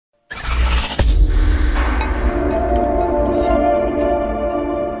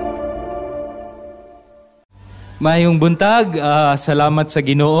Mayong buntag, salamat sa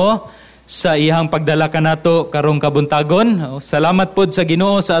Ginoo sa iyang pagdala kanato karong kabuntagon. Salamat pod sa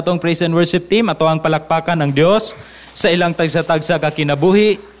Ginoo sa atong praise and worship team, ato ang palakpakan ang Dios sa ilang tagsa-tagsa ka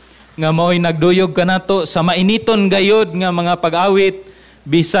kinabuhi nga mao'y nagduyog kanato sa mainiton gayod nga mga pag-awit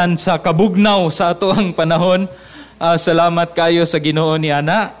bisan sa kabugnaw sa ato ang panahon. Salamat kayo sa Ginoo ni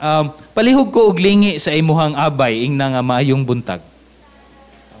ana. Palihog ko og lingi sa imuhang abay ingna nga maayong buntag.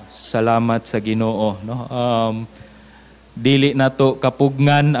 Salamat sa Ginoo, no? Dili nato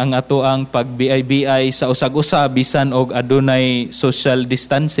kapugngan ang ato ang pagbiay-biay sa usag-usa bisan og adunay social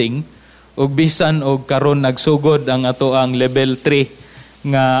distancing ug bisan og karon nagsugod ang ato ang level 3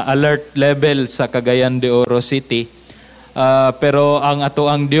 nga alert level sa Cagayan de Oro City. Pero ang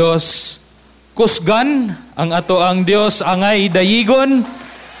ato ang Dios kusgan, ang ato ang Dios angay dayigon,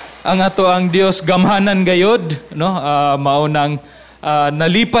 ang ato ang Dios gamhanan gayod, no? Mao nang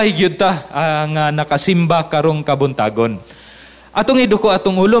nalipay gyud ta nga nakasimba karong kabuntagon. Atong iduko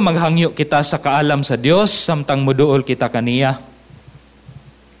atong ulo, maghangyo kita sa kaalam sa Dios samtang muduol kita kaniya.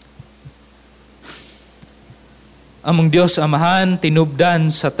 Among Dios Amahan,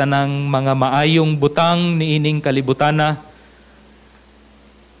 tinubdan sa tanang mga maayong butang niining kalibutana.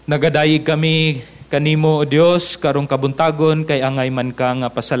 Nagadayig kami kanimo o Dios karong kabuntagon kay angay man ka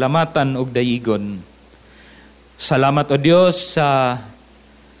nga pasalamatan og dayigon. Salamat o Dios sa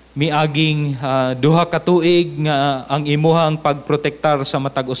miaging duha ka tuig nga ang imuhang pagprotektar sa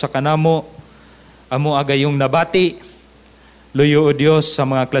matag usa ka namo. Amo agayong nabati. Luyo o Dios sa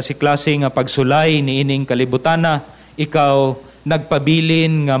mga klase-klase nga pagsulay niining kalibutana. Ikaw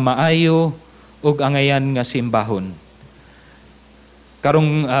nagpabilin nga maayo ug angayan nga simbahon.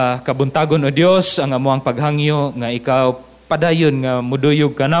 Karong kabuntagon o Dios ang amuang paghangyo nga ikaw padayon nga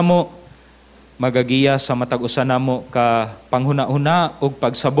muduyog kanamo. Magagiya sa matag usa namo ka panghuna-huna ug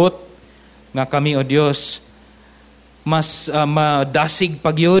pagsabot nga kami o Dios mas madasig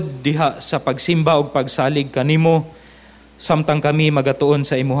pagyud diha sa pagsimba ug pagsalig kanimo samtang kami magatuon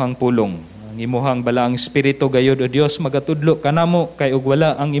sa imuhang pulong. Ang imuhang balaang espiritu gayud o Dios magatudlo kanamo kay ug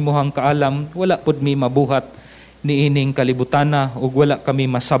wala ang imuhang kaalam, wala pud mi mabuhat niining kalibutana ug wala kami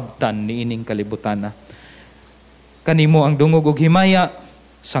masabtan niining kalibutana. Kanimo ang dungog ug himaya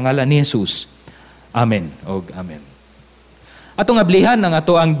sa ngalan ni Jesus. Amen og amen. Atong ablihan ang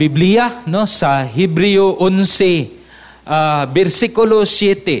ato ang Biblia, no, sa Hebreo 11 bersikulo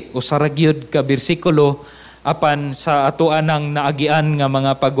 7 usa ra gyud ka bersikulo apan sa ato anang naagian nga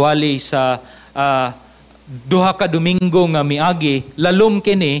mga pagwali sa duha ka Domingo nga miagi, lalom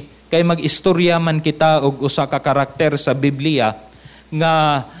kini kay mag-istorya man kita og usa ka karakter sa Biblia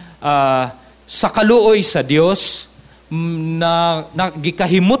nga sa kaluoy sa Dios na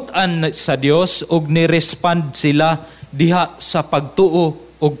gikahimutan sa Dios ug ni-respond sila diha sa pagtuo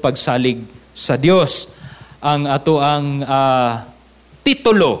ug pagsalig sa Dios. Ang ato ang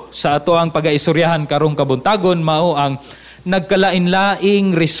titulo sa ato ang pag-aistoryahan karong kabuntagon mao ang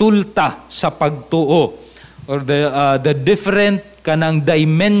nagkalain-laing resulta sa pagtuo or the different kanang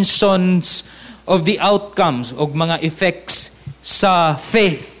dimensions of the outcomes og mga effects sa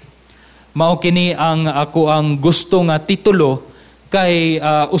faith. Mao kini ang ako ang gusto nga titulo kay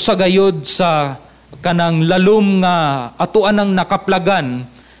usagayod sa kanang lalom nga atoan ang nakaplagan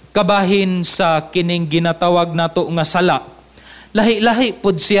kabahin sa kining ginatawag nato nga sala. Lahi-lahi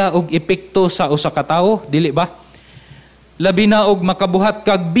pud siya og epekto sa usa ka tawo, dili ba? Labi na og makabuhat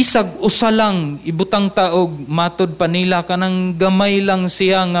kag bisag usa lang ibutang ta og matud pa nila kanang gamay lang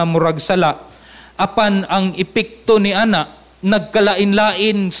siya nga murag sala. Apan ang epekto ni ana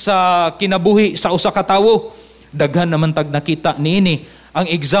nagkalain-lain sa kinabuhi sa usa ka tawo. Daghan naman tag nakita niini. Ang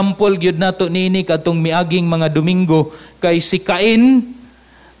example gyud nato niini kadtong miaging mga Domingo kay si Cain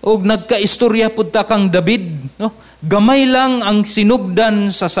og nagkaistorya pud ta kang David, no? Gamay lang ang sinugdan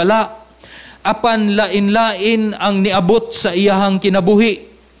sa sala. Apan lain-lain ang niabot sa iyahang kinabuhi.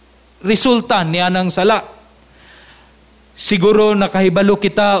 Resulta niya ng sala. Siguro nakahibalo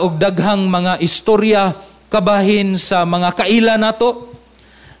kita og daghang mga istorya kabahin sa mga kaila nato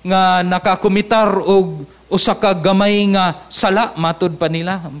nga nakakumitar og usa ka gamay nga sala matud pa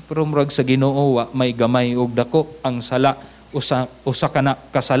nila, pero murag sa Ginoo wa may gamay og dako ang sala usa kana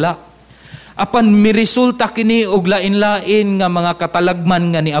kasala. Apan miresulta kini og lain-lain nga mga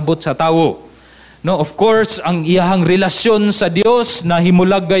katalagman nga niabot sa tawo. No, of course ang iyahang relasyon sa Dios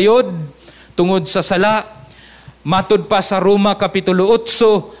nahimulag gayod tungod sa sala. Matud pa sa Roma kapitulo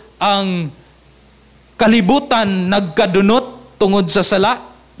 8 ang kalibutan nagkadunot tungod sa sala,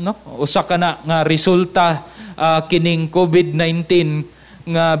 no? Usa kana nga resulta kining COVID-19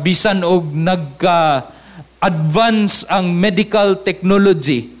 nga bisan og nagka advance ang medical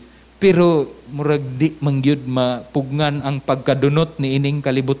technology pero murag di mangyud mapugngan ang pagkadunot ni ining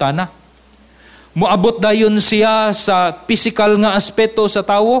kalibutana. Muabot dayon siya sa physical nga aspeto sa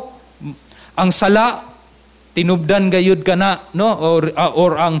tawo. Ang sala tinubdan gayud kana, no,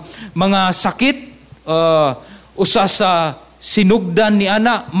 or ang mga sakit usa sa sinugdan ni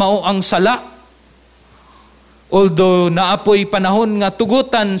ana mao ang sala. Although naapoy panahon nga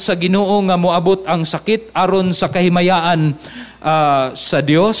tugutan sa Ginoo nga moabot ang sakit aron sa kahimayaan sa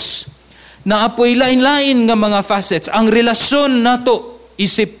Dios, naapoy lain-lain nga mga facets. Ang relasyon nato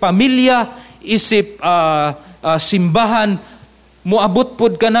isip pamilya, isip simbahan, moabot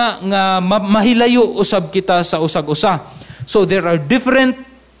pod kana nga mahilayo usab kita sa usag-usa. So there are different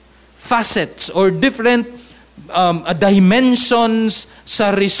facets or different dimensions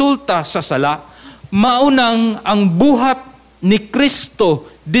sa resulta sa sala. Maunang ang buhat ni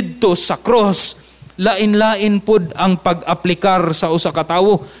Kristo didto sa cross, lain-lain pud ang pag-aplikar sa usa ka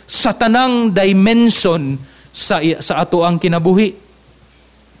tawo sa tanang dimension sa ato ang kinabuhi.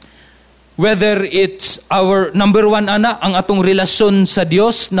 Whether it's our number one ana, ang atong relasyon sa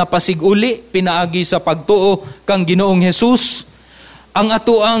Dios na pasiguli pinaagi sa pagtuo kang Ginoong Hesus, ang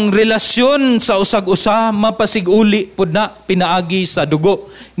ato ang relasyon sa usag-usa mapasiguli pud na pinaagi sa dugo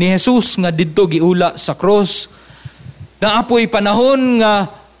ni Hesus nga didto giula sa cross. Naapoy panahon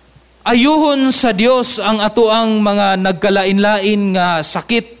nga ayuhon sa Dios ang ato ang mga nagkalain-lain nga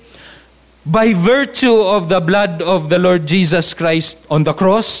sakit by virtue of the blood of the Lord Jesus Christ on the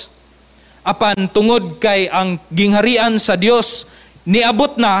cross. Apan tungod kay ang gingharian sa Dios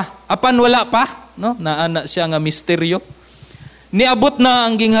niabot na, apan wala pa, no? Naana siya nga misteryo. Niabot na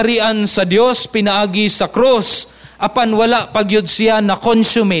ang gingharian sa Dios pinaagi sa cross, apan wala pagyud siya na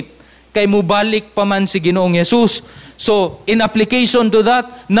consummate kay mubalik pa man si Ginoong Hesus. So in application to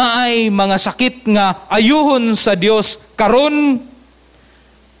that, naay mga sakit nga ayuhon sa Dios karon,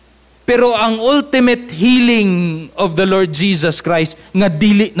 pero ang ultimate healing of the Lord Jesus Christ nga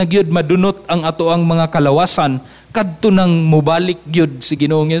dili na gyud madunot ang ato ang mga kalawasan kadto nang mubalik gyud si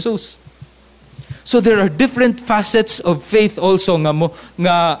Ginoong Hesus. So there are different facets of faith also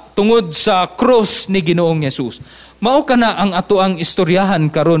nga tungod sa cross ni Ginoong Hesus. Mao kana ang ato ang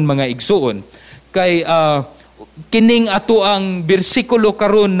istoryahan karon mga igsuon. Kay kining ato ang bersikulo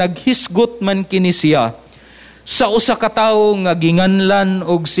karon naghisgot man kini siya sa usa ka tawo nga ginganlan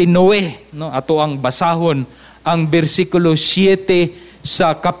og si Noe, no? Ato ang basahon ang bersikulo 7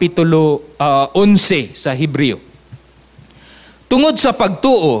 sa kapitulo 11 sa Hebreo. Tungod sa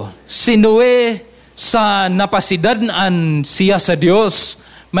pagtuo, si Noe sa napasidanan siya sa Dios,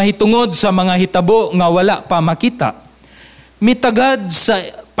 mahitungod sa mga hitabo nga wala pa makita, mitagad sa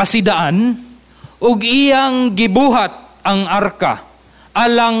pasidaan ug iyang gibuhat ang arka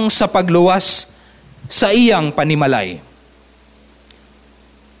alang sa pagluwas sa iyang panimalay.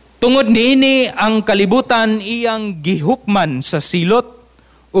 Tungod niini ang kalibutan iyang gihukman sa silot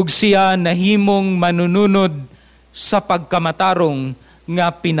ug siya nahimong manununod sa pagkamatarong nga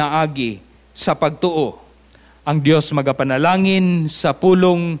pinaagi sa pagtuo. Ang Dios magapanalangin sa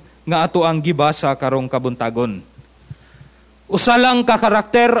pulong nga ato ang gibasa karong kabuntagon. Usa lang ka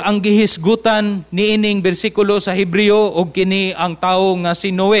karakter ang gihisgutan niining bersikulo sa Hebreo ug kini ang tawo nga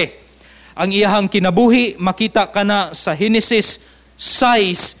si Noe. Ang iyahang kinabuhi makita kana sa Genesis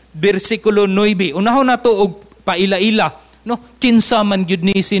 6 bersikulo 9. Unahon nato og paila-ila, no? Kinsa man gyud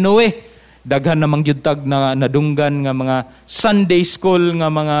ni si Noe. Daghan namang gyud tag na nadunggan nga mga Sunday school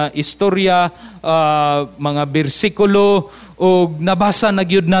nga mga istorya, mga bersikulo, og nabasa na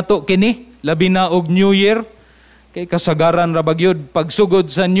gyud nato kini labi na og New Year. Kay kasagaran ra ba gyud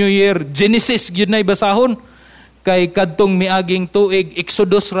pagsugod sa New Year, Genesis gyud nay basahon. Kay kadtong miaging tuig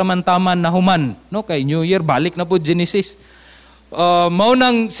Exodus ra man taman na human, no? Kay New Year balik na po Genesis. Mao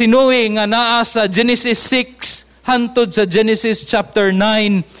nang si Noe nga naa sa Genesis 6 hantod sa Genesis chapter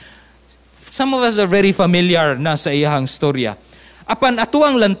 9. Some of us are very familiar na sa iyahang storya. Apan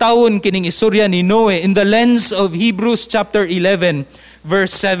atuang lantawon kining istorya ni Noe in the lens of Hebrews chapter 11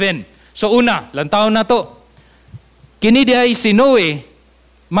 verse 7. So una, lantawon na to. Kini diay si Noe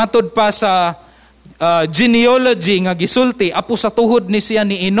matod pa sa genealogy nga gisulti, apo sa tuhod ni siya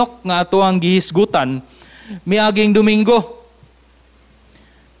ni Enoch nga atuang gihisgutan miaging Domingo.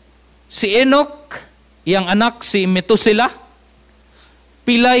 Si Enoch, iyang anak si Methuselah,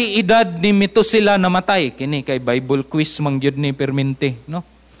 pilay edad ni Methuselah namatay. Kini kay Bible quiz mangyud ni permente, no?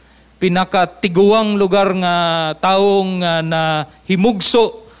 Pinakatiguang lugar nga taong na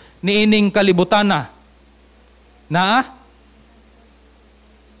himugso ni ining kalibutana. Na?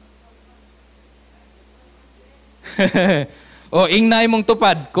 O ingna imong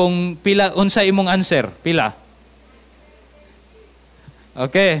tupad kung pila unsa imong answer? Pila?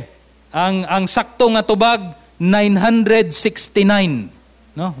 Okay. Ang sakto nga tubag 969.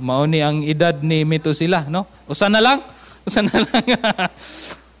 No, mao ni ang edad ni Metusela, no? Usa na lang.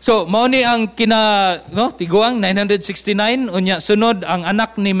 So, mao ni ang tiguang 969, unya sunod ang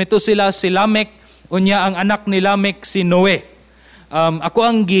anak ni Metusela si Lamech, unya ang anak ni Lamech si Noe. Ako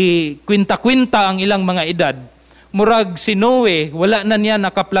ang kwinta-kwinta ang ilang mga edad. Murag si Noe, wala na niya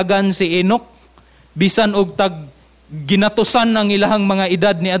nakaplagan si Enoch, bisan og ginatusan ang ilahang mga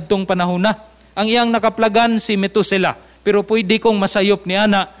edad ni adtong panahona. Ang iyang nakaplagan si Metusela, pero pwede kong masayop ni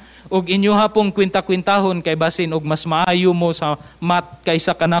ana og inyo hapong kwinta-kwintahon kay basin og mas maayo mo sa math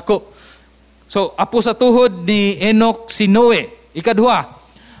kaysa kanako. So, apo sa tuhod ni Enoch si Noe. Ikaduha,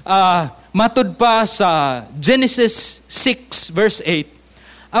 matud pa sa Genesis 6 verse 8,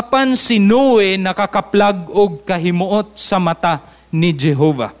 apan si Noe nakakaplag og kahimuot sa mata ni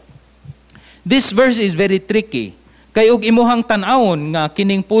Jehovah. This verse is very tricky. Kay og imuhang tan-awon nga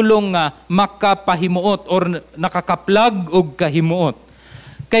kining pulong nga makapahimuot or nakakaplag og kahimuot.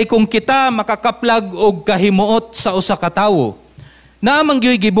 Kay kung kita makakaplag og kahimuot sa usa ka tawo, naamang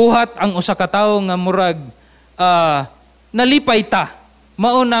gyoy gibuhat ang usa ka tawo nga murag nalipay ta,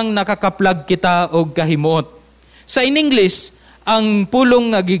 mao nang nakakaplag kita og kahimuot. Sa in English, ang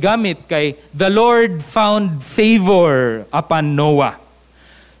pulong nga gigamit kay the Lord found favor upon Noah.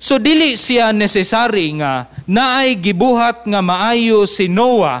 So dili siya necessary nga naay gibuhat nga maayo si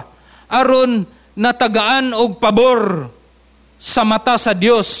Noah aron natagaan og pabor sa mata sa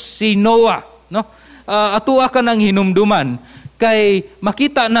Dios si Noah, no? Atua ka nang hinumduman kay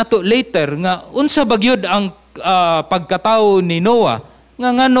makita nato later nga unsa bagyod ang pagkatao ni Noah nga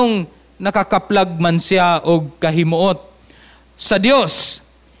nganong nakakaplag man siya og kahimuot sa Dios.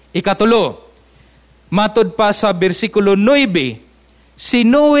 Ikatulo, matud pa sa bersikulo 9, si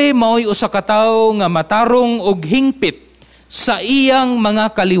Noe mao'y usa ka tawo nga matarong og hingpit sa iyang mga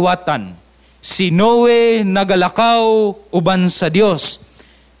kaliwatan. Si Noe nagalakaw uban sa Dios.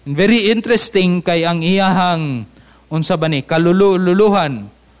 Very interesting kay ang iyahang unsa ba ni kalululuhan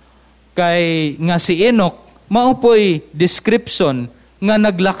kay nga si Enoch mao po'y description nga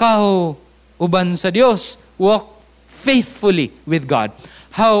naglakaw uban sa Dios. Walk faithfully with God.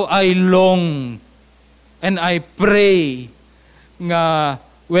 How I long and I pray nga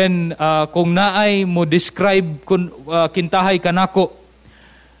when kung naay mo describe kintahay kanako,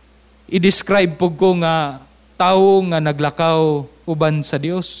 i-describe po ko nga tao nga naglakaw uban sa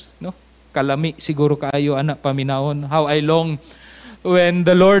Dios, no? Kalami siguro kaayo anak paminaon. How I long when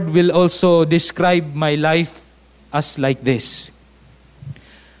the Lord will also describe my life as like this.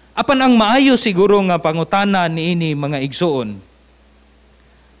 Apan ang maayo siguro nga pangutana niini mga igsoon,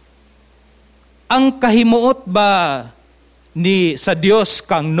 ang kahimuot ba ni sa Dios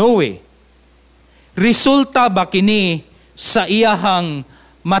kang Noe, resulta ba kini sa iyahang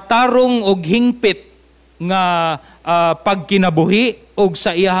matarong og hingpit nga pagkinabuhi og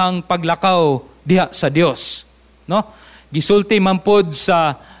sa iyahang paglakaw diha sa Dios, no? Gisulti man pod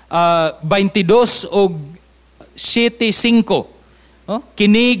sa 22 og 7:5, no?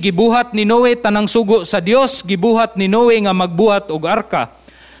 Kini gibuhat ni Noe tanang sugo sa Dios, gibuhat ni Noe nga magbuhat og arka.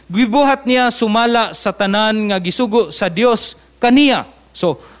 Gibuhat niya sumala sa tanan nga gisugo sa Dios kaniya.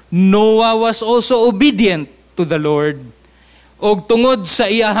 So Noah was also obedient to the Lord. Og tungod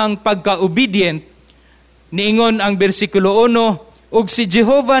sa iyahang pagka-obedient, niingon ang bersikulo 1, og si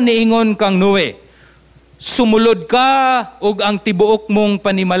Jehovah niingon kang Noe, sumulod ka og ang tibuok mong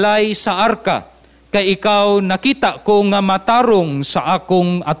panimalay sa arka, kay ikaw nakita ko nga matarong sa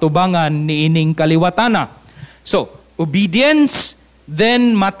akong atubangan niining kaliwatana. So, obedience,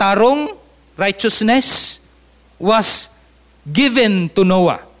 then matarong, righteousness, was given to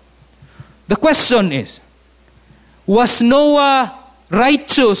Noah. The question is, was Noah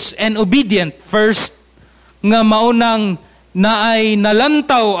righteous and obedient first nga maunang naay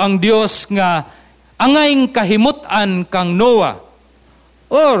nalantaw ang Dios nga angayng kahimutan kang Noah?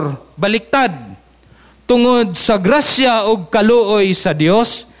 Or baliktad, tungod sa grasya og kaluoy sa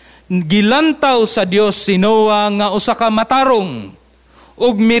Dios, gilantaw sa Dios si Noah nga usa ka matarong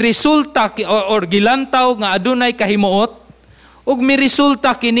ug miresulta or gilantaw nga adunay kahimuot ug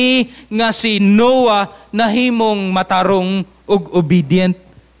miresulta kini nga si Noah nahimong matarong ug obedient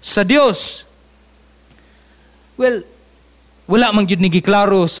sa Dios. Well, wala man gyud ni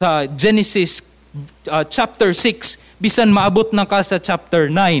giklaro sa Genesis chapter 6 bisan maabot na ka sa chapter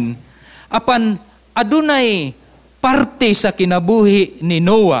 9. Apan adunay parte sa kinabuhi ni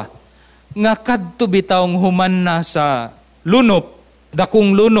Noah nga kadto bitawng human na sa lunop,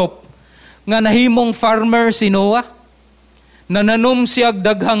 dakong lunop, nga nahimong farmer si Noah. Nananom siyag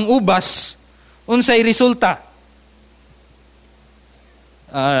daghang ubas, unsay resulta?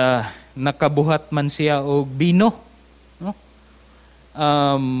 nakabuhat man siya og bino. No?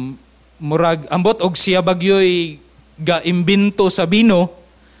 Murag ambot og siya bagyoy gaimbento sa bino,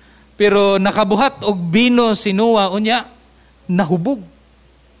 pero nakabuhat og bino si Noah unya nahubog.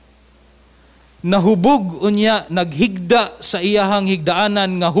 Nahubog unya, naghigda sa iyahang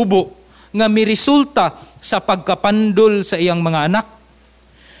higdaanan nga hubo nga miresulta sa pagkapandol sa iyang mga anak.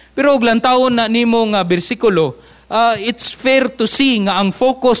 Pero og lantawon na nimo nga bersikulo, it's fair to see nga ang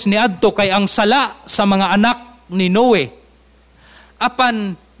focus ni adto kay ang sala sa mga anak ni Noe.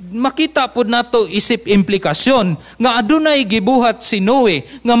 Apan makita pud nato isip implikasyon nga adunay gibuhat si Noe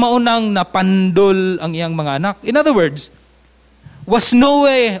nga maunang napandol ang iyang mga anak. In other words, was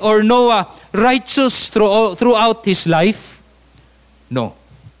Noah righteous throughout his life? No.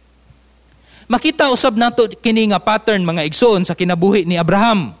 Makita usab nato kini nga pattern mga igsoon sa kinabuhi ni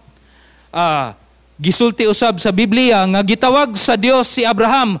Abraham. Gisulti usab sa Biblia nga gitawag sa Dios si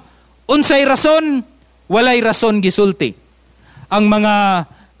Abraham. Unsay rason? Walay rason gisulti. Ang mga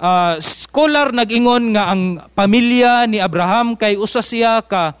scholar nag-ingon nga ang pamilya ni Abraham kay usa siya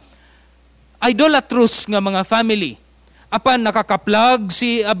ka idolatrous nga mga family. Apan nakakaplag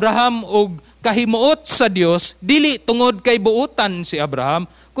si Abraham og kahimuot sa Dios, dili tungod kay buutan si Abraham,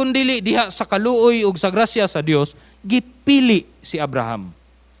 kundi diha sa kaluoy ug sa grasya sa Dios, gipili si Abraham.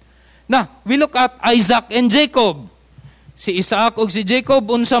 Na, we look at Isaac and Jacob. Si Isaac ug si Jacob,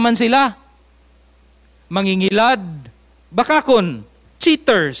 unsa man sila? Mangingilad, bakakon,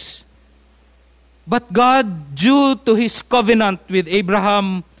 cheaters. But God, due to His covenant with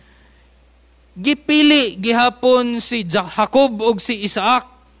Abraham, gipili gihapon si Jacob ug si Isaac.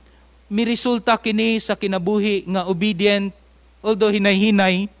 Miresulta kini sa kinabuhi nga obedient, although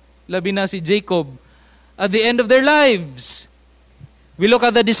hinay-hinay, labi na si Jacob, at the end of their lives. We look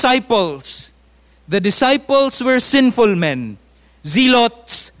at the disciples. The disciples were sinful men,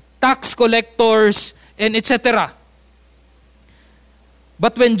 zealots, tax collectors, and etc.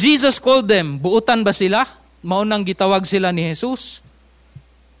 But when Jesus called them, buutan ba sila? Maunang gitawag sila ni Jesus?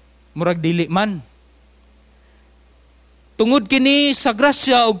 Murag dili man. Tungod kini sa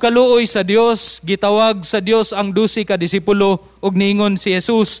grasya ug kaluoy sa Dios, gitawag sa Dios ang 12 ka disipulo ug niingon si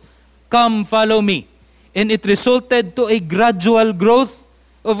Jesus, "Come, follow me." And it resulted to a gradual growth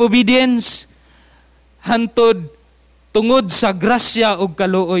of obedience hantod tungod sa grasya ug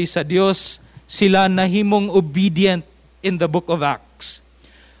kaluoy sa Dios, sila nahimong obedient in the book of Acts.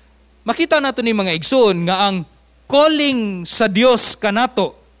 Makita nato ni mga igsoon nga ang calling sa Dios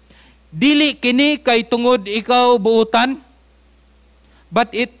kanato dili kini kay tungod ikaw buutan, but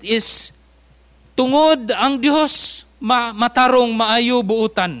it is tungod ang Dios matarong maayo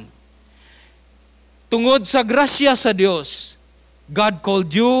buutan. Tungod sa grasya sa Dios, God called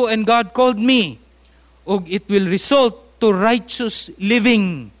you and God called me. Ug it will result to righteous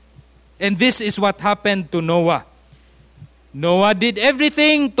living. And this is what happened to Noah. Noah did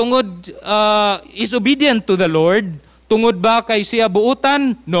everything tungod is obedient to the Lord. Tungod ba kay siya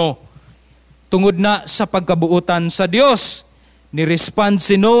buutan? No. Tungod na sa pagkabuutan sa Dios. Ni-respond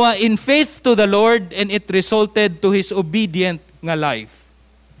si Noah in faith to the Lord and it resulted to his obedient nga life.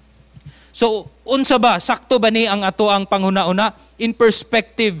 So, unsa ba? Sakto ba ni ang ato ang panghuna-una in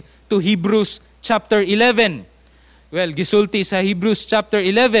perspective to Hebrews chapter 11? Well, gisulti sa Hebrews chapter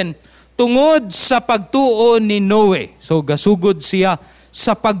 11, tungod sa pagtuo ni Noe. So, gasugod siya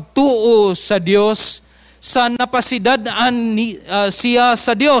sa pagtuo sa Dios, sa napasidadaan siya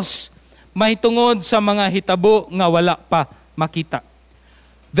sa Dios, may tungod sa mga hitabo nga wala pa makita.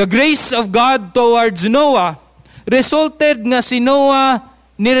 The grace of God towards Noah resulted nga si Noah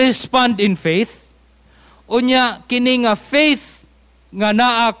ni-respond in faith. Unya, kini nga faith nga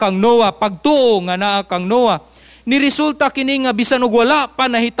naa kang Noah, pagtuo nga naa kang Noah, niresulta kini nga bisan og wala pa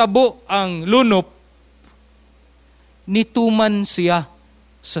nahitabo ang lunop, nituman siya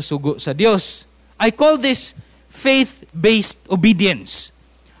sa sugo sa Dios. I call this faith-based obedience.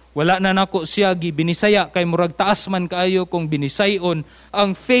 Wala na nako siya gibinisaya kay murag taas man kaayo kung binisayon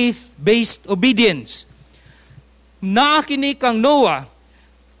ang faith-based obedience. Naa kini kang Noah,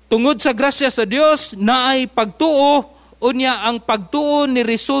 tungod sa grasya sa Dios, naay pagtuo, unya ang pagtuo ni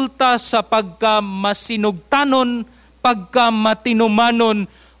resulta sa pagkamasinugtanon, pagkamatinumanon,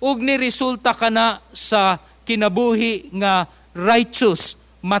 ug ni resulta kana sa kinabuhi nga righteous,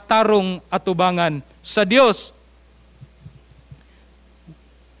 matarong atubangan sa Dios.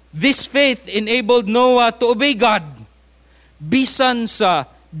 This faith enabled Noah to obey God, bisan sa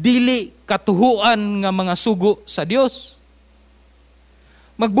dili katuhuan nga mga sugo sa Dios.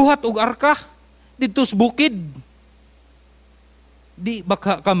 Magbuhat og arka dito sa bukid. Di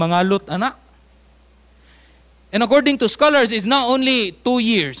baka ka mangalot, anak. And according to scholars, it's not only 2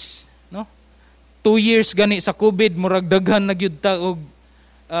 years. no? 2 years gani sa COVID, murag daghan na gyud ta og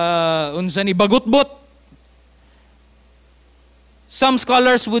unsa ni bagutbot. Some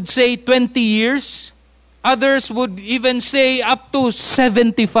scholars would say 20 years. Others would even say up to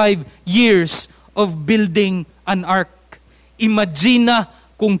 75 years of building an ark. Imagina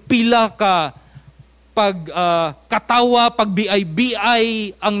kung pila ka katawa,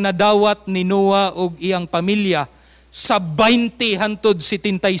 pagbiay-biay ang nadawat ni Noah og iyang pamilya sa 20 hantod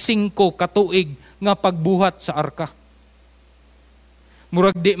 75 katuig nga pagbuhat sa arka.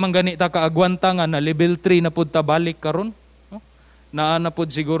 Murag di man gani ta kaagwanta nga na level 3 na pud ta balik karon. No? Naa na pud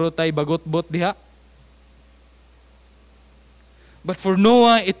siguro tay bagot-bot diha. But for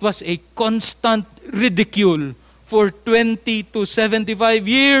Noah, it was a constant ridicule for 20 to 75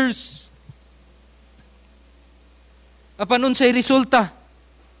 years. Apan unsay resulta?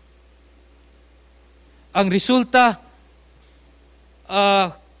 Ang resulta,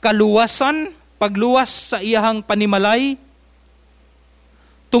 kaluwasan, pagluwas sa iyahang panimalay,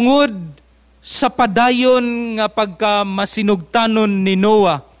 tungod sa padayon nga pagkamasinugtanon ni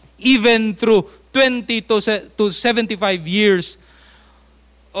Noah, even through 20 to 75 years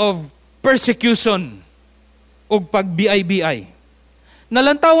of persecution o pagbiay-biay.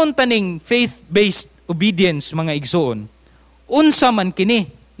 Nalantawon taning faith-based obedience, mga igsoon. Unsa man kini,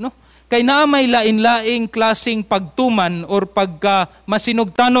 no? Kay naa may lain-laing klaseng pagtuman or pagka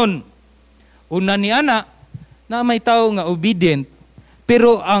masinugtanon. Una ni ana, na may tao nga obedient,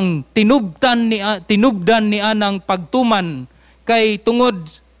 pero ang tinubdan ni anang pagtuman kay tungod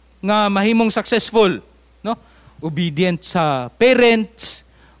nga mahimong successful, no? Obedient sa parents,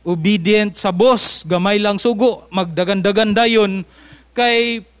 obedient sa boss, gamay lang sugo, magdagan-dagan dayon,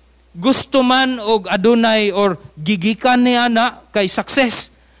 kay gusto man og adunay or gigikan ni ana kay success.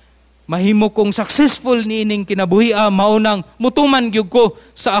 Mahimo kong successful niining kinabuhia, maunang mutuman gyud ko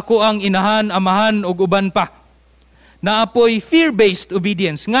sa ako ang inahan, amahan og uban pa. Naapoy fear-based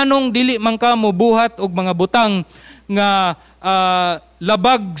obedience. Nganong dili man ka mobuhat og mga butang nga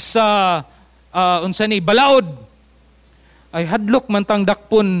labag sa unsa ni balaod, ay hadlok man tang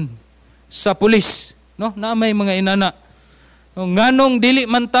dakpon sa pulis, no? Na may mga inana. No, nganong dili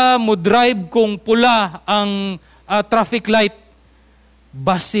man ta mo drive kung pula ang traffic light,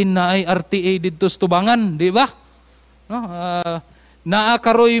 basin na ay RTA didto sa tubangan, di ba? No, naa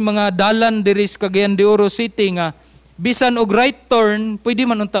karoy mga dalan diri sa Cagayan de Oro City nga bisan og right turn, pwede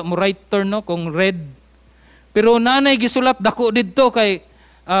man unta mo right turn, no, kung red. Pero nanay gisulat dako didto kay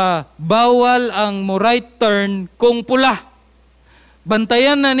bawal ang mo right turn kung pula.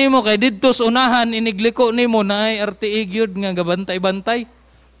 Bantayan na nimo kay didto sa unahan inigliko nimo na ay RTA gyud nga gabantay-bantay.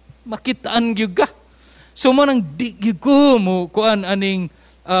 Makitaan gyud ka. So mo nang di gyud ko mo kuan aning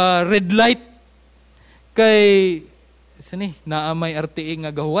red light kay sini naa may RTA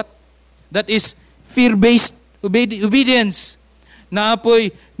nga gahuwat. That is fear-based obedience. Naapoy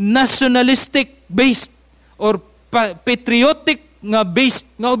nationalistic based or patriotic nga based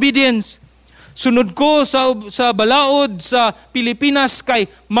nga obedience. Sunod ko sa balaod sa Pilipinas kay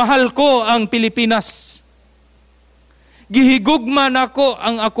mahal ko ang Pilipinas. Gihigugman ako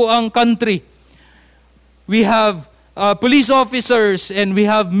ang country. We have police officers and we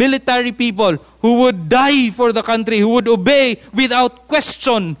have military people who would die for the country, who would obey without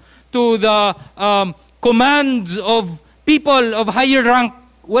question to the commands of people of higher rank.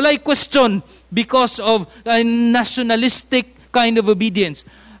 Walay question because of a nationalistic kind of obedience.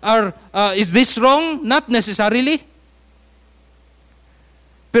 Is this wrong? Not necessarily.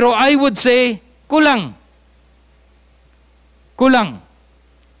 Pero I would say, kulang.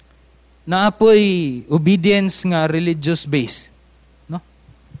 Naapoy obedience nga religious base. No?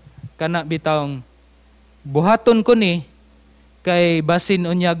 Kana bitawng buhaton ko ni kay basin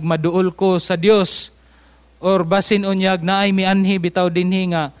unyag maduol ko sa Dios or basin unyag naay mianhi bitaw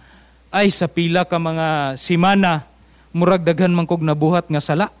dinhi nga ay sa pila ka mga simana murag daghan man kog nabuhat nga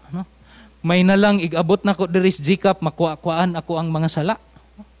sala, no? May na lang igabot nako diri sa Jikap makuha-kuan ako ang mga sala.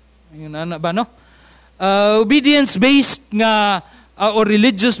 Ayun ana ba, no? Obedience based nga or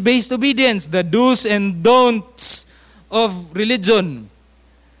religious based obedience, the do's and don'ts of religion.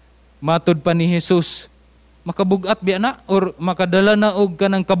 Matud pa ni Jesus, makabugat biya na or makadala na og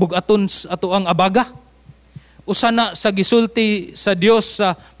kanang kabugaton ato ang abaga. Usa na sa gisulti sa Dios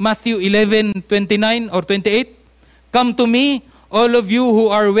sa Matthew 11:29 or 28. Come to me, all of you who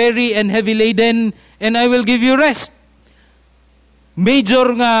are weary and heavy laden, and I will give you rest.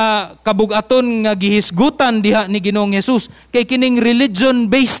 Major nga kabugaton nga gihisgutan diha ni Ginoong Hesus kay kining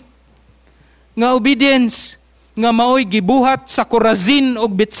religion-based nga obedience nga maoy gibuhat sa Corazin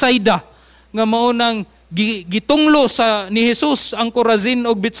ug Betsaida nga mao nang gitunglo sa ni Jesus ang Chorazin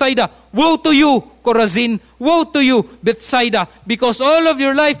o Bethsaida. Woe to you, Chorazin! Woe to you, Bethsaida! Because all of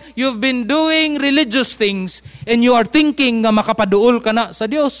your life, you've been doing religious things and you are thinking nga makapaduol ka na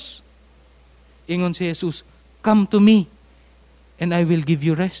sa Dios. Ingon si Jesus, come to me and I will give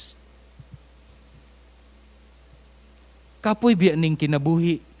you rest. Kapoy biya ning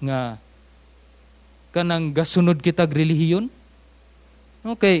kinabuhi nga kanang gasunod kitag relihiyon?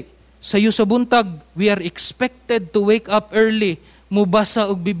 Okay, sayo sa buntag, we are expected to wake up early, mubasa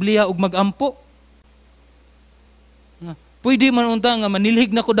og Biblia og magampo. Pwede man unta nga manilhig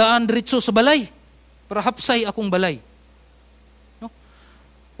na ko daan diretso sa balay para hapsay akong balay. No?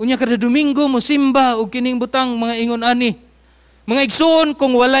 Unya kada Domingo mo simba og kining butang mga ingon ani. Mga igsoon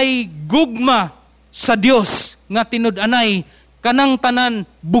kung walay gugma sa Dios nga tinud-anay kanang tanan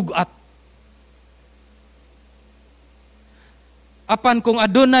bugat. Apan kung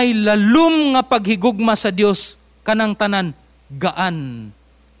adunay lalum nga paghigugma sa Dios kanang tanan gaan.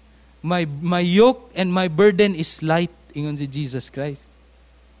 My yoke and my burden is light, ingon si Jesus Christ.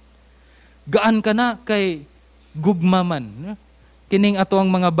 Gaan ka na kay gugma man. Kining ato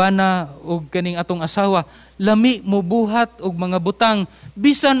ang mga bana o kining atong asawa, lami mo buhat og mga butang,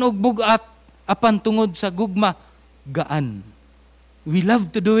 bisan og bugat, apan tungod sa gugma, gaan. We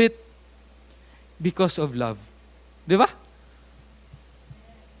love to do it because of love. Di ba?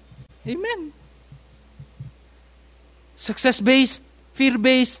 Amen. Success-based,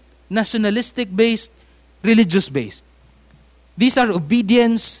 fear-based, nationalistic-based, religious-based. These are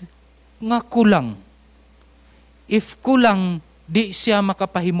obedience nga kulang. If kulang, di siya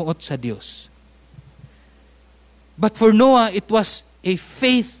makapahimuot sa Dios. But for Noah, it was a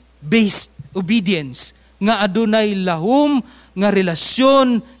faith-based obedience nga adunay lahom nga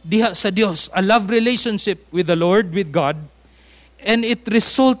relasyon diha sa Dios, a love relationship with the Lord, with God, and it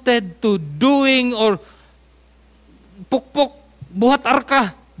resulted to doing or pukpok buhat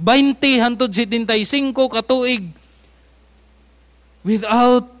arka 20 hangtod 75 katuig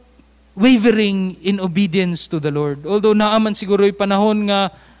without wavering in obedience to the Lord. Although naaman siguro'y panahon nga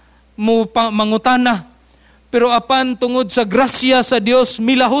mo mangutana, pero apan tungod sa grasya sa Dios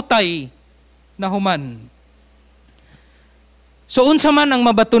milahutay na human. So unsa man ang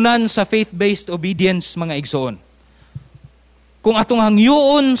mabatunan sa faith-based obedience mga igsoon? Kung atong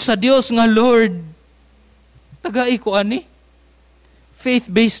hangyoon sa Dios nga Lord, tagai ko ani,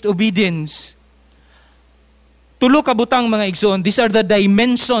 faith-based obedience. Tulo ka butang mga igsoon, these are the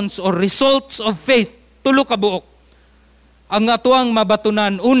dimensions or results of faith. Tulo ka buok. Ang atuang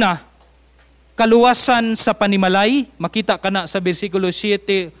mabatunan, una, kaluwasan sa panimalay. Makita ka na sa versikulo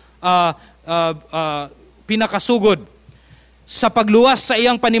 7, pinakasugod. Sa pagluwas sa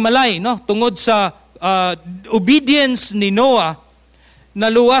iyang panimalay, no? Tungod sa obedience ni Noah,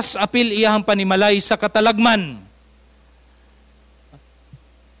 naluwas apil iyang panimalay sa katalagman.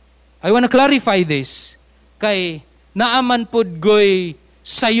 I want to clarify this. Kay naaman pod goy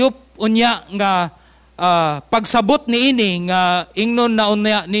sayop unya nga pagsabot ni ini nga ingnon na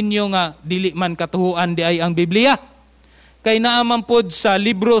unya ninyo nga dili man katuhuan di ay ang Biblia. Kay naaman pod sa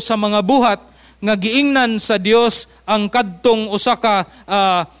libro sa mga buhat nga giingnan sa Dios ang kadtong usa ka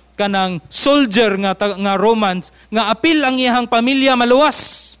kanang soldier nga Romans nga apil ang iyang pamilya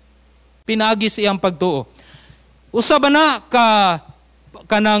maluwas pinaagi sa iyang pagtuo. Usa ba na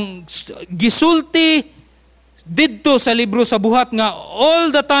kanang gisulti didto sa libro sa buhat nga all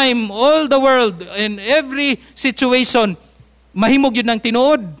the time, all the world, in every situation mahimog yun ng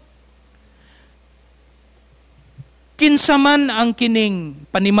tinuod. Kinsa man ang kining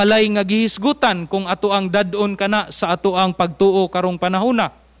panimalay nga gihisgutan kung ato ang dadon kana sa ato ang pagtuo karong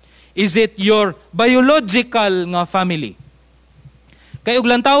panahona. Is it your biological nga family? Kay og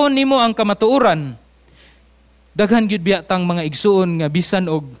lantawon nimo ang kamatuoran, daghan gyud biya tang mga igsuon nga bisan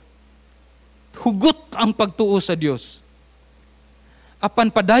og hugot ang pagtuo sa Dios.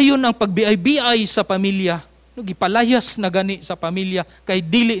 Apan padayon ang pagbiay-biay sa pamilya, no gipalayas na gani sa pamilya kay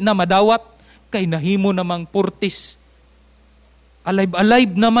dili na madawat, kay nahimo namang purtis.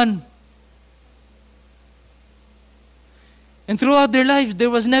 Alive naman. And throughout their lives, there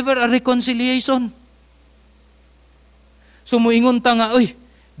was never a reconciliation. So muingon ta nga, oy,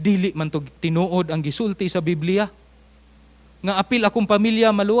 dili man to tinuod ang gisulti sa Biblia. Nga apil akong pamilya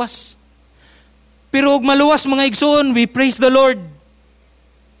maluwas. Pero og maluwas mga igsoon, we praise the Lord.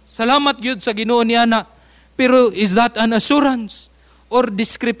 Salamat gyud sa Ginoo niya na. Pero is that an assurance? Or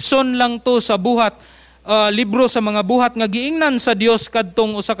description lang to sa buhat? Libro sa mga buhat nga giingnan sa Dios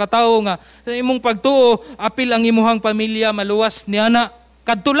kadtong usa ka tawo nga sa imong pagtuo apil ang imuhang pamilya maluwas niana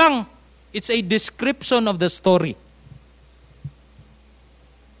kadto lang. It's a description of the story.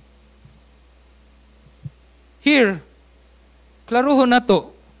 Here, klaruhon na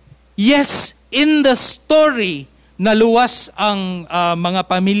to. Yes, in the story, naluwas ang mga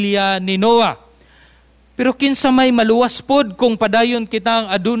pamilya ni Noah. Pero kinsa may maluwas pod kung padayon kitang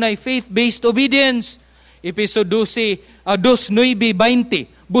adunay faith-based obedience. Episode 2:9-20.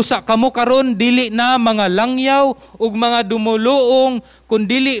 Busa kamo karon dili na mga langyaw ug mga dumuluong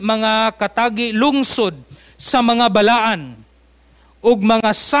kundi mga katagi lungsod sa mga balaan ug mga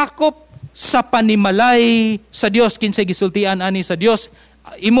sakop sa panimalay sa Dios. Kinsay gisultian ani sa Dios,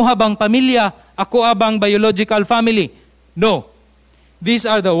 imo habang pamilya, ako abang biological family. No. These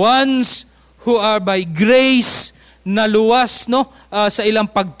are the ones who are by grace naluwas sa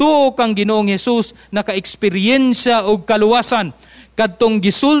ilang pagtuo kang Ginoong Hesus, naka-eksperyensya og kaluwasan. Kadtong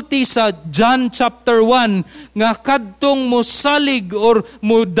gisulti sa John chapter 1 nga kadtong mosalig or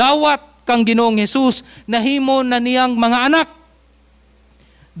mudawat kang Ginoong Hesus, nahimo na niyang mga anak.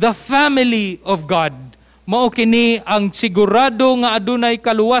 The family of God. Mao kini ang sigurado nga adunay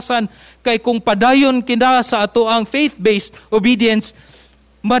kaluwasan, kay kung padayon kina sa ato ang faith-based obedience,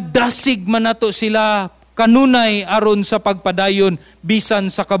 madasig man nato sila kanunay aron sa pagpadayon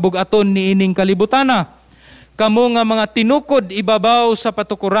bisan sa kabug-aton niining kalibutana. Kamo nga mga tinukod ibabaw sa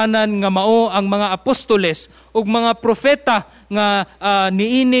patukuranan nga mao ang mga apostoles ug mga propeta nga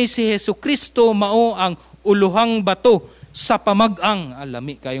niini si Hesukristo mao ang uluhang bato sa pamag-ang.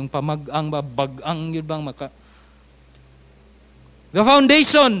 Alami kayong pamag-ang, bag-ang yun bang maka... The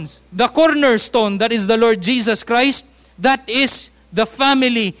foundation, the cornerstone, that is the Lord Jesus Christ, that is the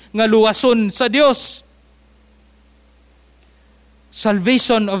family nga luwason sa Dios.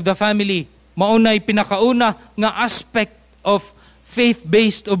 Salvation of the family, maunay pinakauna nga aspect of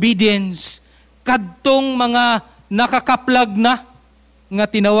faith-based obedience. Kadtong mga nakakaplag na nga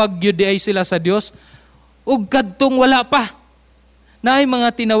tinawag yun di ay sila sa Dios, ug kadtong wala pa. Naay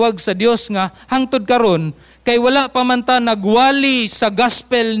mga tinawag sa Dios nga hangtod karon kay wala pa man ta nagwali sa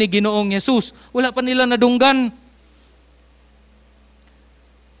gospel ni Ginoong Hesus. Wala pa nila nadunggan.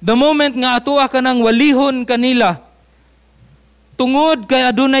 The moment nga atoa ka nang walihon kanila, tungod kay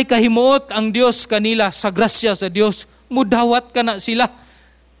adunay kahimuot ang Dios kanila sa grasya sa Dios, mudawat ka na sila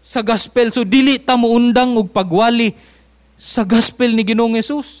sa gospel. So dili ta muundang og pagwali sa gospel ni Ginoong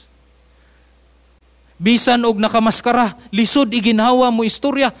Hesus. Bisan og nakamaskara, lisod iginhawa mo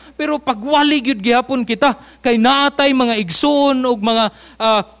istorya, pero pagwali gyud gihapon kita kay naatay mga igsoon og mga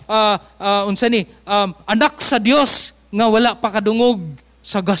anak sa Dios nga wala pa kadungog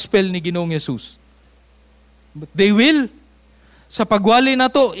sa gospel ni Ginoong Hesus. But they will. Sa pagwali na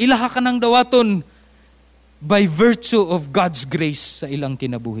to, ilaha ka ng dawaton by virtue of God's grace sa ilang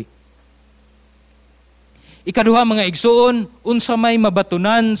kinabuhi. Ikaduha mga igsoon, unsa may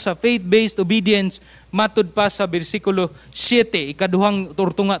mabatunan sa faith-based obedience, matud pa sa bersikulo 7, ikaduhang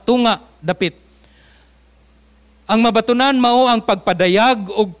turtunga-tunga dapit. Ang mabatunan mao ang pagpadayag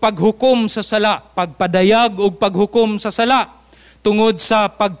o paghukom sa sala. Pagpadayag o paghukom sa sala. Tungod sa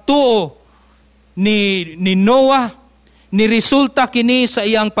pagtuo ni Noah, niresulta kini sa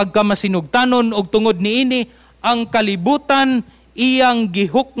iyang pagkamasinugtanon og tungod niini ang kalibutan iyang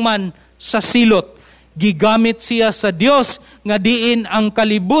gihukman sa silot. Gigamit siya sa Dios nga diin ang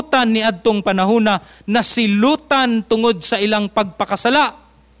kalibutan ni adtong panahona nasilutan tungod sa ilang pagpakasala.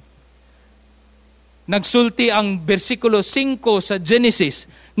 Nagsulti ang bersikulo 5 sa Genesis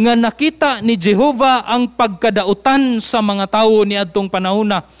nga nakita ni Jehova ang pagkadautan sa mga tawo ni adtong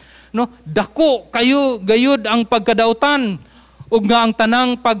panahona. No, dako kayo gayud ang pagkadautan ug nga ang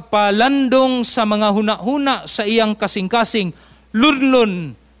tanang pagpalandong sa mga huna-huna sa iyang kasing-kasing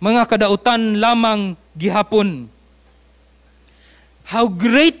lurnlon mga kadautan lamang gihapon. How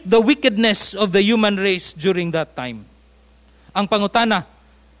great the wickedness of the human race during that time. Ang pangutana,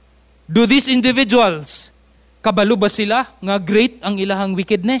 do these individuals, kabalo ba sila nga great ang ilahang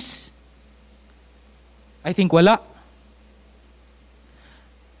wickedness? I think wala.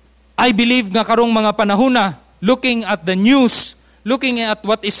 I believe nga karong mga panahona, looking at the news, looking at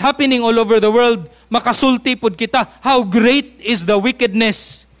what is happening all over the world, makasulti pod kita, how great is the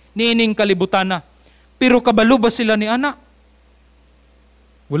wickedness niining kalibutana. Pero kabalo ba sila ni ana?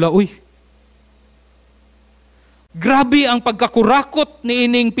 Wala, uy. Grabe ang pagkakurakot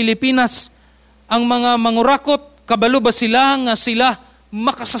niining Pilipinas. Ang mga mangurakot, kabalo ba sila nga sila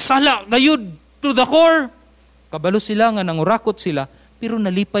makasasala gayud to the core? Kabalo sila nga nangurakot sila, pero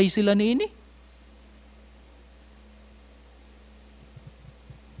nalipay sila niini.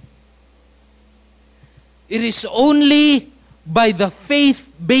 It is only by the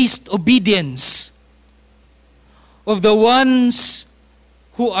faith-based obedience of the ones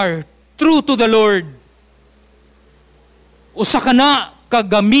who are true to the Lord. Usa ka na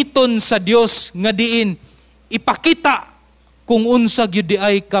kagamiton sa Dios nga diin ipakita kung unsa gyud di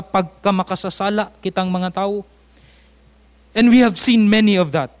ay kapag ka makasasala kitang mga tao. And we have seen many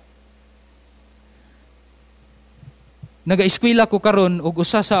of that. Naga-eskwela ko karon og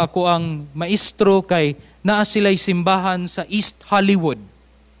usa sa ako ang maestro kay naa sila'y simbahan sa East Hollywood.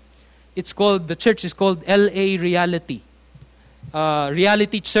 The church is called LA Reality.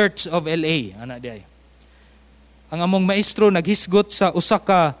 Reality Church of LA. Ana di ay. Ang among maestro naghisgot sa usa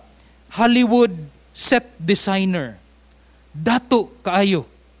ka Hollywood set designer. Dato kaayo.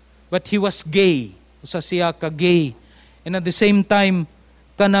 But he was gay. Usa siya ka gay. And at the same time,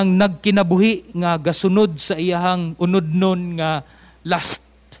 kanang nagkinabuhi nga gasunod sa iyahang unodnon nga lust.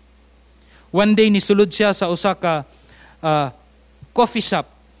 One day nisulod siya sa usa ka coffee shop.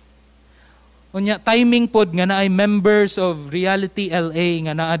 Unya timing pod nga naay members of Reality LA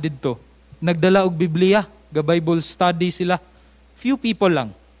nga naa didto. Nagdala og Biblia, ga Bible study sila. Few people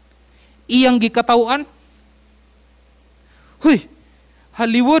lang. Iyang gikatawan. Huy,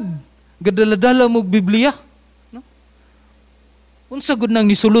 Hollywood, gadala-dala mo og Biblia. Unsa gud nang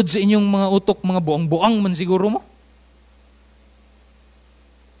nisulod sa inyong mga utok, mga buang-buang man siguro mo.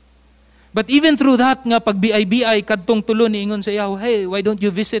 But even through that nga pag BI kadtong tulo niingon sa iyaw, hey, why don't you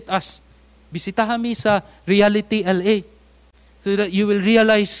visit us? Bisitaha mi sa Reality LA. So that you will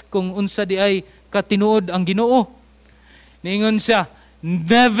realize kung unsa di ay katinuod ang Ginoo. Niingon siya,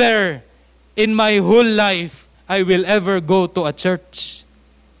 never in my whole life I will ever go to a church.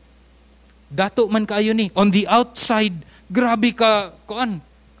 Dato man kaayo ni. On the outside, grabe ka,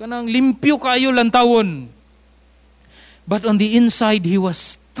 kanang limpyo kayo lantawon. But on the inside, he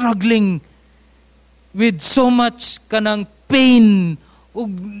was struggling with so much kanang pain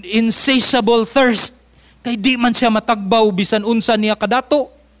ug insatiable thirst. Kay di man siya matagbaw bisan unsa niya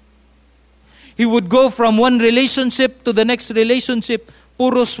kadato. He would go from one relationship to the next relationship,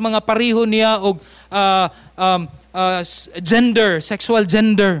 puros mga pareho niya og gender, sexual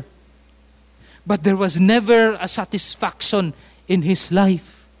gender. But there was never a satisfaction in his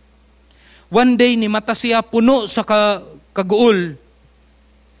life. One day, ni mata siya puno sa kaguol.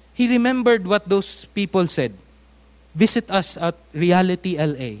 He remembered what those people said. Visit us at Reality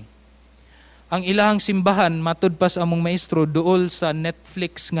LA. Ang ilahang simbahan, matud pa sa among maestro, duol sa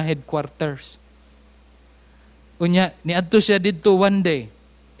Netflix nga headquarters. Unya, niadto siya dito one day.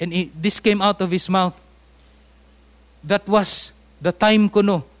 And this came out of his mouth. That was the time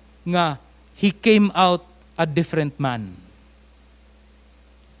kuno nga he came out a different man.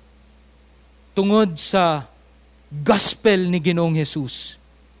 Tungod sa gospel ni Ginoong Jesus,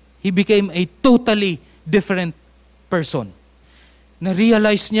 he became a totally different person.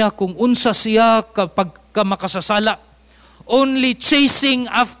 Na-realize niya kung unsa siya kapag makasasala, only chasing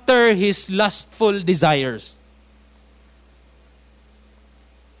after his lustful desires,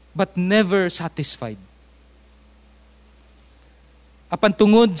 but never satisfied. Apan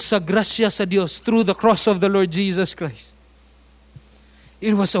tungod sa grasya sa Dios through the cross of the Lord Jesus Christ,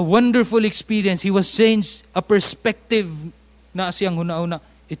 it was a wonderful experience. He was changed. A perspective na siyang huna-una,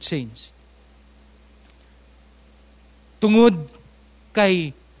 it changed. Tungod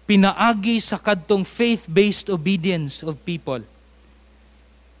kay pinaagi sa kadtong faith-based obedience of people,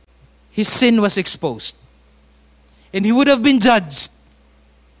 his sin was exposed. And he would have been judged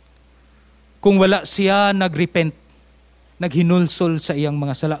kung wala siya nagrepent, naghinulsol sa iyang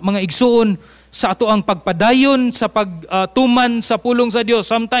mga sala. Mga igsuon, sa ato ang pagpadayon, sa pagtuman sa pulong sa Dios,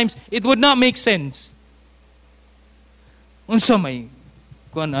 sometimes it would not make sense. Unsa may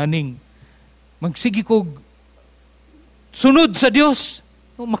aning magsigi ko sunod sa Dios,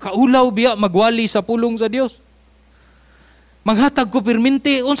 makaulaw biya magwali sa pulong sa Dios. Maghatag ko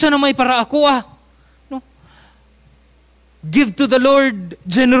perminti, unsa na may para ako no? Give to the Lord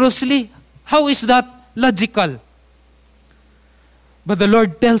generously. How is that logical? But the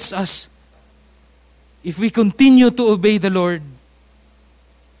Lord tells us, if we continue to obey the Lord,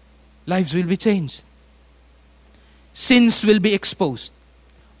 lives will be changed. Sins will be exposed.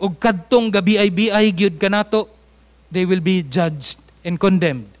 Og kadtong gabi-ay gyud kanato, they will be judged and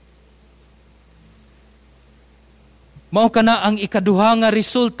condemned. Mao kana ang ikaduha nga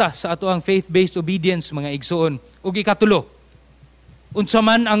resulta sa ato ang faith-based obedience, mga igsoon. Ug ikatulo, unsa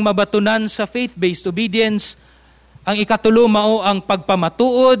man ang mabatunan sa faith-based obedience, ang ikatulo mao ang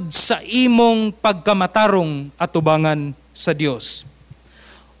pagpamatuod sa imong pagkamatarong atubangan sa Dios.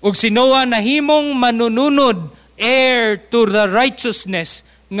 Ug si Noah nahimong manununod, heir to the righteousness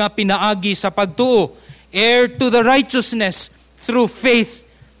nga pinaagi sa pagtuo, heir to the righteousness through faith,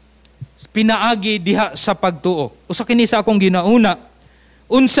 pinaagi diha sa pagtuo. Usa kini sa akong ginauna,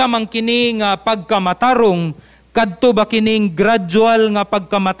 unsa man kini nga pagkamatarong Kadto ba kining gradual nga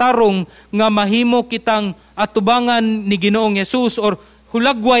pagkamatarong nga mahimo kitang atubangan ni Ginoong Hesus or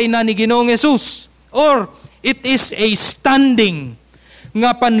hulagway na ni Ginoong Hesus? Or it is a standing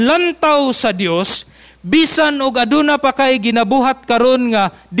nga panlantaw sa Dios bisan og aduna pa kay ginabuhat karon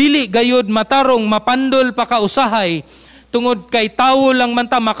nga dili gayud matarong mapandol pa ka usahay tungod kay tawo lang man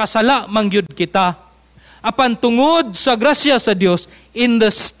ta makasala mangyud kita. Apan tungod sa grasya sa Dios, in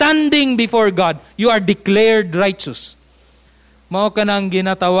the standing before God, you are declared righteous. Mao kanang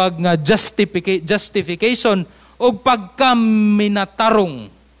ginatawag nga justification o pagkaminatarong.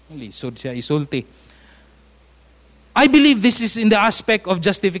 Lisod siya isulti. I believe this is in the aspect of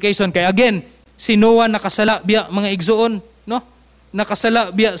justification. Kaya again, si Noah nakasala biya mga igsoon, no?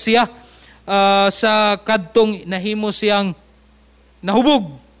 Nakasala biya siya sa kadtong nahimo siyang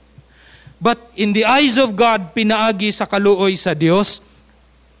nahubog. But in the eyes of God, pinaagi sa kaluoy sa Dios,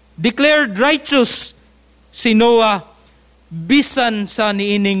 declared righteous si Noah bisan sa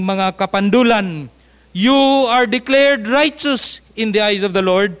niining mga kapandulan. You are declared righteous in the eyes of the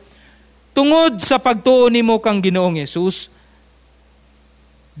Lord tungod sa pagtuo nimo kang Ginoong Hesus,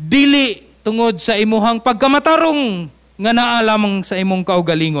 dili tungod sa imuhang pagkamatarong nga naa lamang sa imong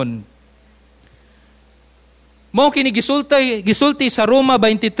kaugalingon. Mao kini gisulti sa Roma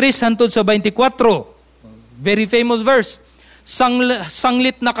 23 hangtod sa 24. Very famous verse.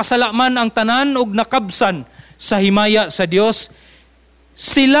 Sanglit na kasalaman ang tanan ug nakabsan sa himaya sa Dios.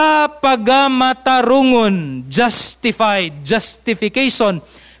 Sila pagamatarungon, justification,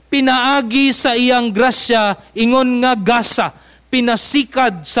 pinaagi sa iyang grasya, ingon nga gasa,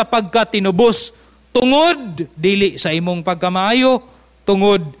 pinasikad sa pagkatinubos, tungod, dili sa imong pagkamaayo,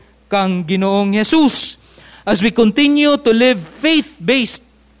 tungod kang Ginoong Hesus. As we continue to live faith-based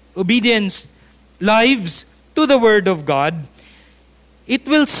obedience lives to the Word of God, it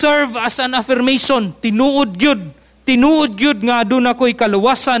will serve as an affirmation. Tinuod gyud nga aduna ko'y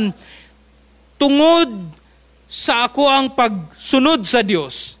kaluwasan tungod sa ako ang pagsunod sa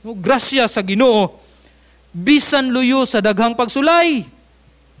Dios. Grasya sa Ginoo, bisan luyo sa daghang pagsulay.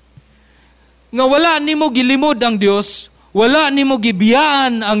 Nga wala nimo gilimod ang Dios, wala nimo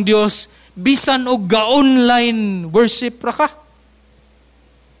gibiyaan ang Dios, bisan og ga-online worship ra ka.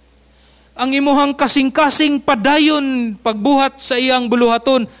 Ang imuhang kasing-kasing padayon pagbuhat sa iyang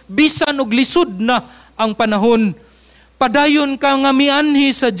buluhaton, bisan og lisod na ang panahon. Padayon ka nga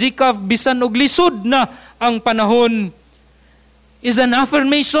mianhi sa GCAF, bisan og lisod na ang panahon, is an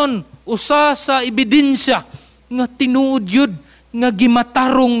affirmation, usa sa ebidensya nga tinuod yun, nga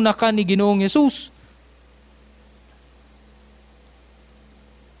gimatarong na ka ni Ginoong Hesus.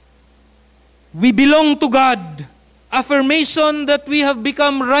 We belong to God. Affirmation that we have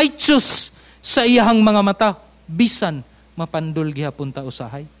become righteous sa iyahang mga mata. Bisan, mapandol gihapon ta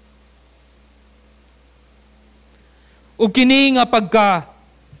usahay. O kini nga pagka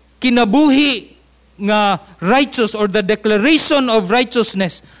kinabuhi nga righteous or the declaration of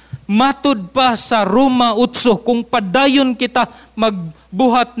righteousness, matud pa sa Roma 8, kung padayon kita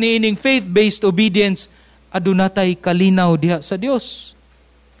magbuhat ni ining faith-based obedience, adunatay kalinaw diha sa Dios.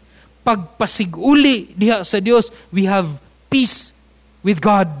 Pagpasiguli diha sa Dios, we have peace with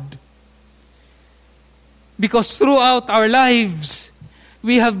God. Because throughout our lives,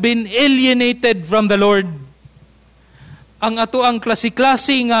 we have been alienated from the Lord. Ang ato ang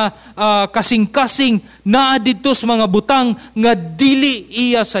klase-klase nga kasing-kasing naa dito sa mga butang nga dili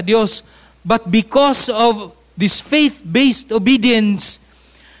iya sa Dios. But because of this faith-based obedience,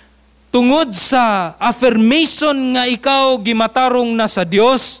 tungod sa affirmation nga ikaw gimatarong na sa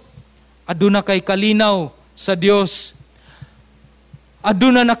Dios, aduna kay kalinaw sa Dios.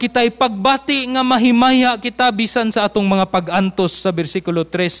 Aduna na kita'y pagbati nga mahimaya kita bisan sa atong mga pag-antos sa bersikulo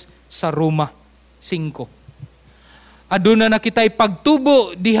 3 sa Roma 5. Aduna na kita'y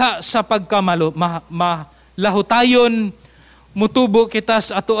pagtubo diha sa malahutayon, mutubo kita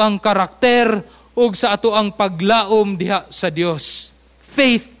sa ato ang karakter ug sa ato ang paglaom diha sa Dios.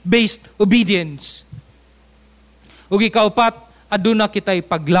 Faith-based obedience. Ug ikaupat, aduna kita'y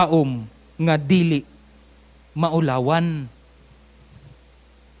paglaom nga dili maulawan.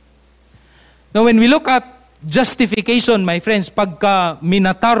 Now when we look at justification, my friends, pagka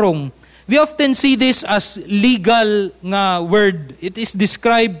minatarong, we often see this as legal nga word. It is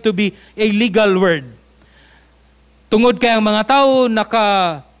described to be a legal word. Tungod kay ang mga tao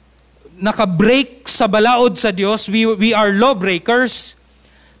naka-break sa balaod sa Dios, we are lawbreakers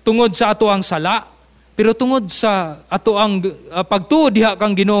tungod sa ato ang sala, pero tungod sa ato ang pagtuo diha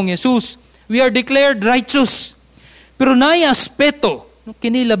kang Ginoong Hesus, we are declared righteous. Pero naay aspeto,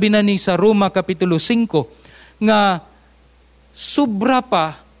 kinilabi na ni sa Roma Kapitulo 5, nga sobra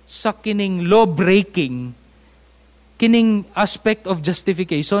pa sa kining law-breaking, kining aspect of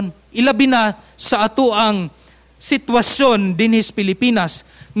justification. Ilabi na sa ato ang sitwasyon dinhi sa Pilipinas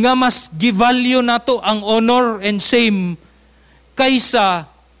nga mas givalue nato ang honor and shame kaysa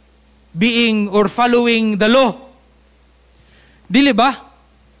being or following the law. Dili ba?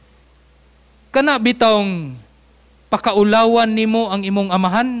 Kana bitawng pakaulawan nimo ang imong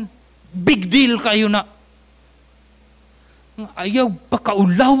amahan, big deal kayo na. Ayaw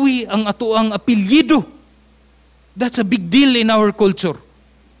pakaulawi ang ato ang apelyido. That's a big deal in our culture.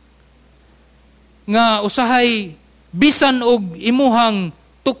 Nga usahay bisan og imuhang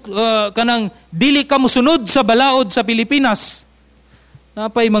kanang dili ka mosunod sa balaod sa Pilipinas.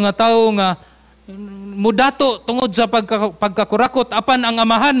 Napay mga tao nga mudato tungod sa pagkakurakot apan ang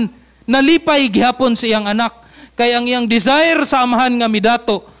amahan nalipay gihapon sa iyang anak. Kay ang iyang desire sa amahan nga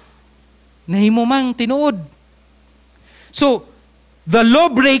midato nahimo mang tinuod. So, the law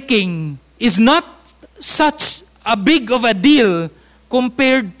breaking is not such a big of a deal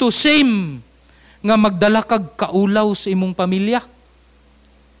compared to shame nga magdala kag kaulaw sa imong pamilya.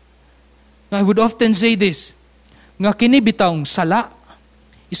 I would often say this, nga kini bitawng sala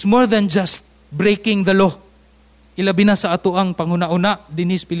is more than just breaking the law. Ilabi na sa ato ang panguna-una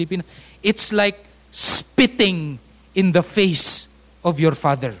dinis Pilipinas. It's like spitting in the face of your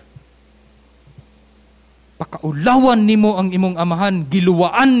father. Pakaulawan nimo ang imong amahan,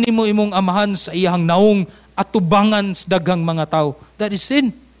 giluwaan nimo imong amahan sa iyang naong atubangan sa daghang mga tao. That is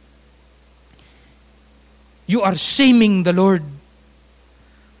sin. You are shaming the Lord.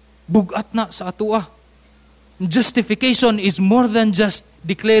 Bugat na sa atua. Justification is more than just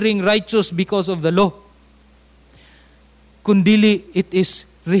declaring righteous because of the law. Kundili, it is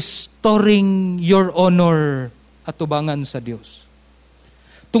restoring your honor atubangan sa Dios.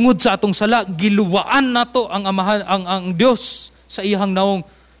 Tungod sa atong sala, giluwaan nato ang amahan ang Dios sa iyang naong.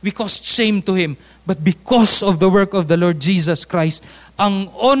 We caused shame to Him. But because of the work of the Lord Jesus Christ,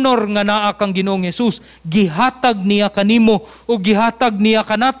 ang honor nga naa kang Ginoong Hesus, gihatag niya kanimo o gihatag niya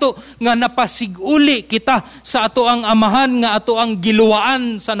kanato nga napasiguli kita sa ato ang amahan nga ato ang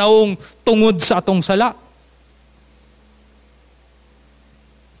giluwaan sa naong tungod sa atong sala.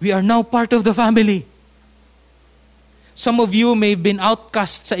 We are now part of the family. Some of you may have been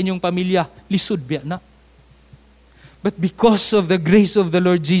outcast sa inyong pamilya. Lisod biya na. But because of the grace of the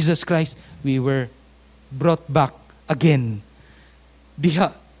Lord Jesus Christ, we were brought back again.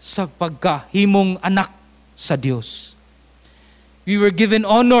 Diha sa pagkahimong anak sa Dios. We were given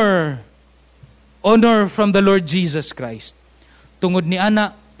honor from the Lord Jesus Christ. Tungod ni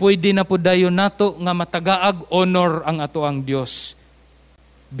ana, pwede na po dayon nato nga matagaag honor ang ato ang Dios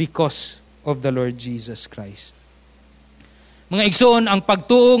because of the Lord Jesus Christ. Mga igsoon, ang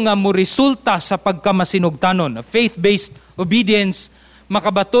pagtuo nga mo resulta sa pagkamasinugtanon, faith-based obedience,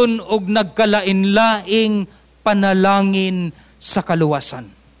 makabaton og nagkalain-laing panalangin sa kaluwasan.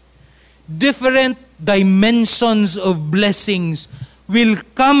 Different dimensions of blessings will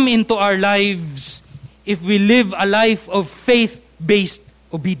come into our lives if we live a life of faith-based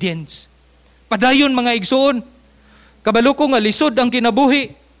obedience. Padayon mga igsoon, kabalo ko nga lisod ang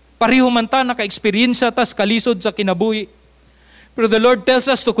kinabuhi, pareho man ta naka-experiensya tas kalisod sa kinabuhi. Pero the Lord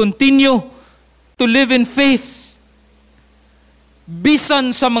tells us to continue to live in faith.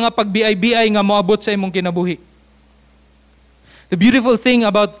 Bisan sa mga pagbiay-biay nga moabot sa imong kinabuhi. The beautiful thing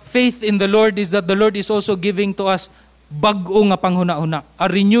about faith in the Lord is that the Lord is also giving to us bag-o nga panghuna-huna, a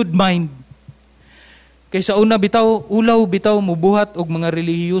renewed mind. Kaysa una bitaw, ulaw bitaw mubuhat og mga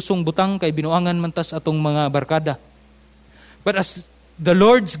relihiyosong butang kay binuangan man tas atong mga barkada. But as the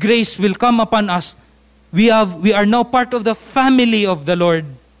Lord's grace will come upon us, we are now part of the family of the Lord.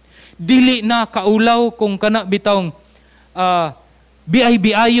 Dili na kaulaw kung kana bitawng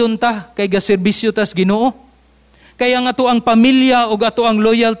biay-biayon ta kay gaserbisyo tas Ginoo. Kaya nga to ang pamilya o ato ang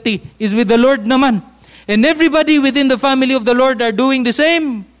loyalty is with the Lord naman. And everybody within the family of the Lord are doing the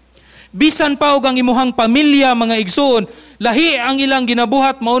same. Bisan pa og ang imuhang pamilya mga igsoon, lahi ang ilang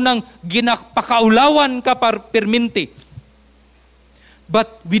ginabuhat mao nang ginapakaulawan ka perminti.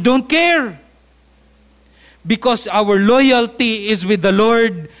 But we don't care. Because our loyalty is with the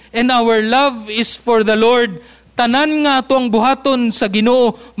Lord and our love is for the Lord. Tanan nga to ang buhaton sa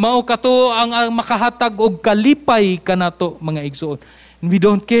Ginoo, mao kato ang makahatag og kalipay kanato mga igsoon. And we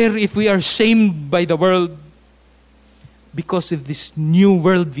don't care if we are shamed by the world because of this new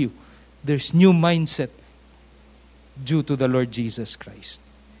worldview. There's new mindset due to the Lord Jesus Christ.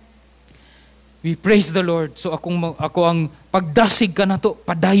 We praise the Lord. So ako ang pagdasig kanato,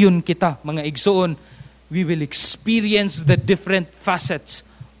 padayon kita mga igsoon. We will experience the different facets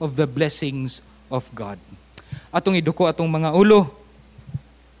of the blessings of God. Atong iduko atong mga ulo.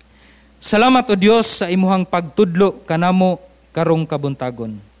 Salamat o Dios sa imuhang pagtudlo kanamo karong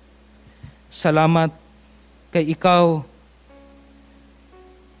kabuntagon. Salamat kay ikaw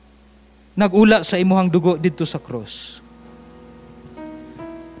nagula sa imuhang dugo didto sa cross.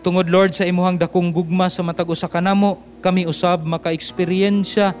 Tungod Lord sa imuhang dakong gugma sa matag usa kanamo, kami usab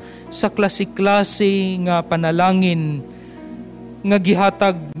maka-eksperyensya sa klase-klase nga panalangin nga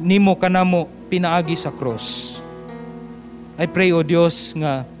gihatag nimo kanamo pinaagi sa cross. I pray o Dios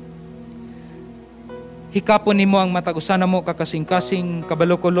nga hikapon nimo ang matag usa namo kakasing-kasing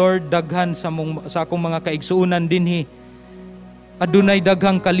kabalo ko Lord daghan sa akong mga kaigsuonan dinhi. Adunay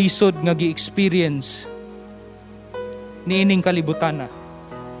daghang kalisod nga gi-experience niining kalibutana.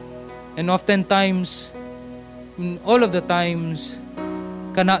 And oftentimes, all of the times,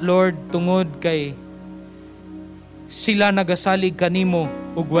 kana Lord, tungod kay sila nagasalig kanimo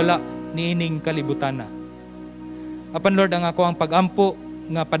ug wala niining kalibutana. Apan Lord, ang ako ang pagampo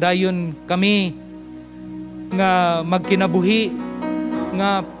nga padayon kami nga magkinabuhi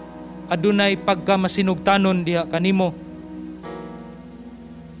nga adunay pagkamasinugtanon diha kanimo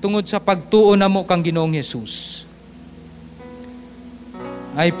tungod sa pagtuo namo kang Ginoong Hesus.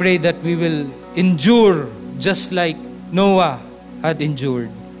 I pray that we will endure just like Noah had endured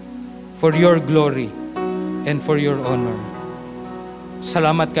for your glory and for your honor.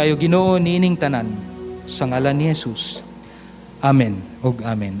 Salamat kayo Ginoo niining tanan sa ngalan ni Jesus. Amen ug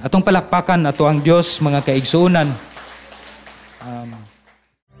amen. Atong palakpakan ato ang Dios mga kaigsuonan.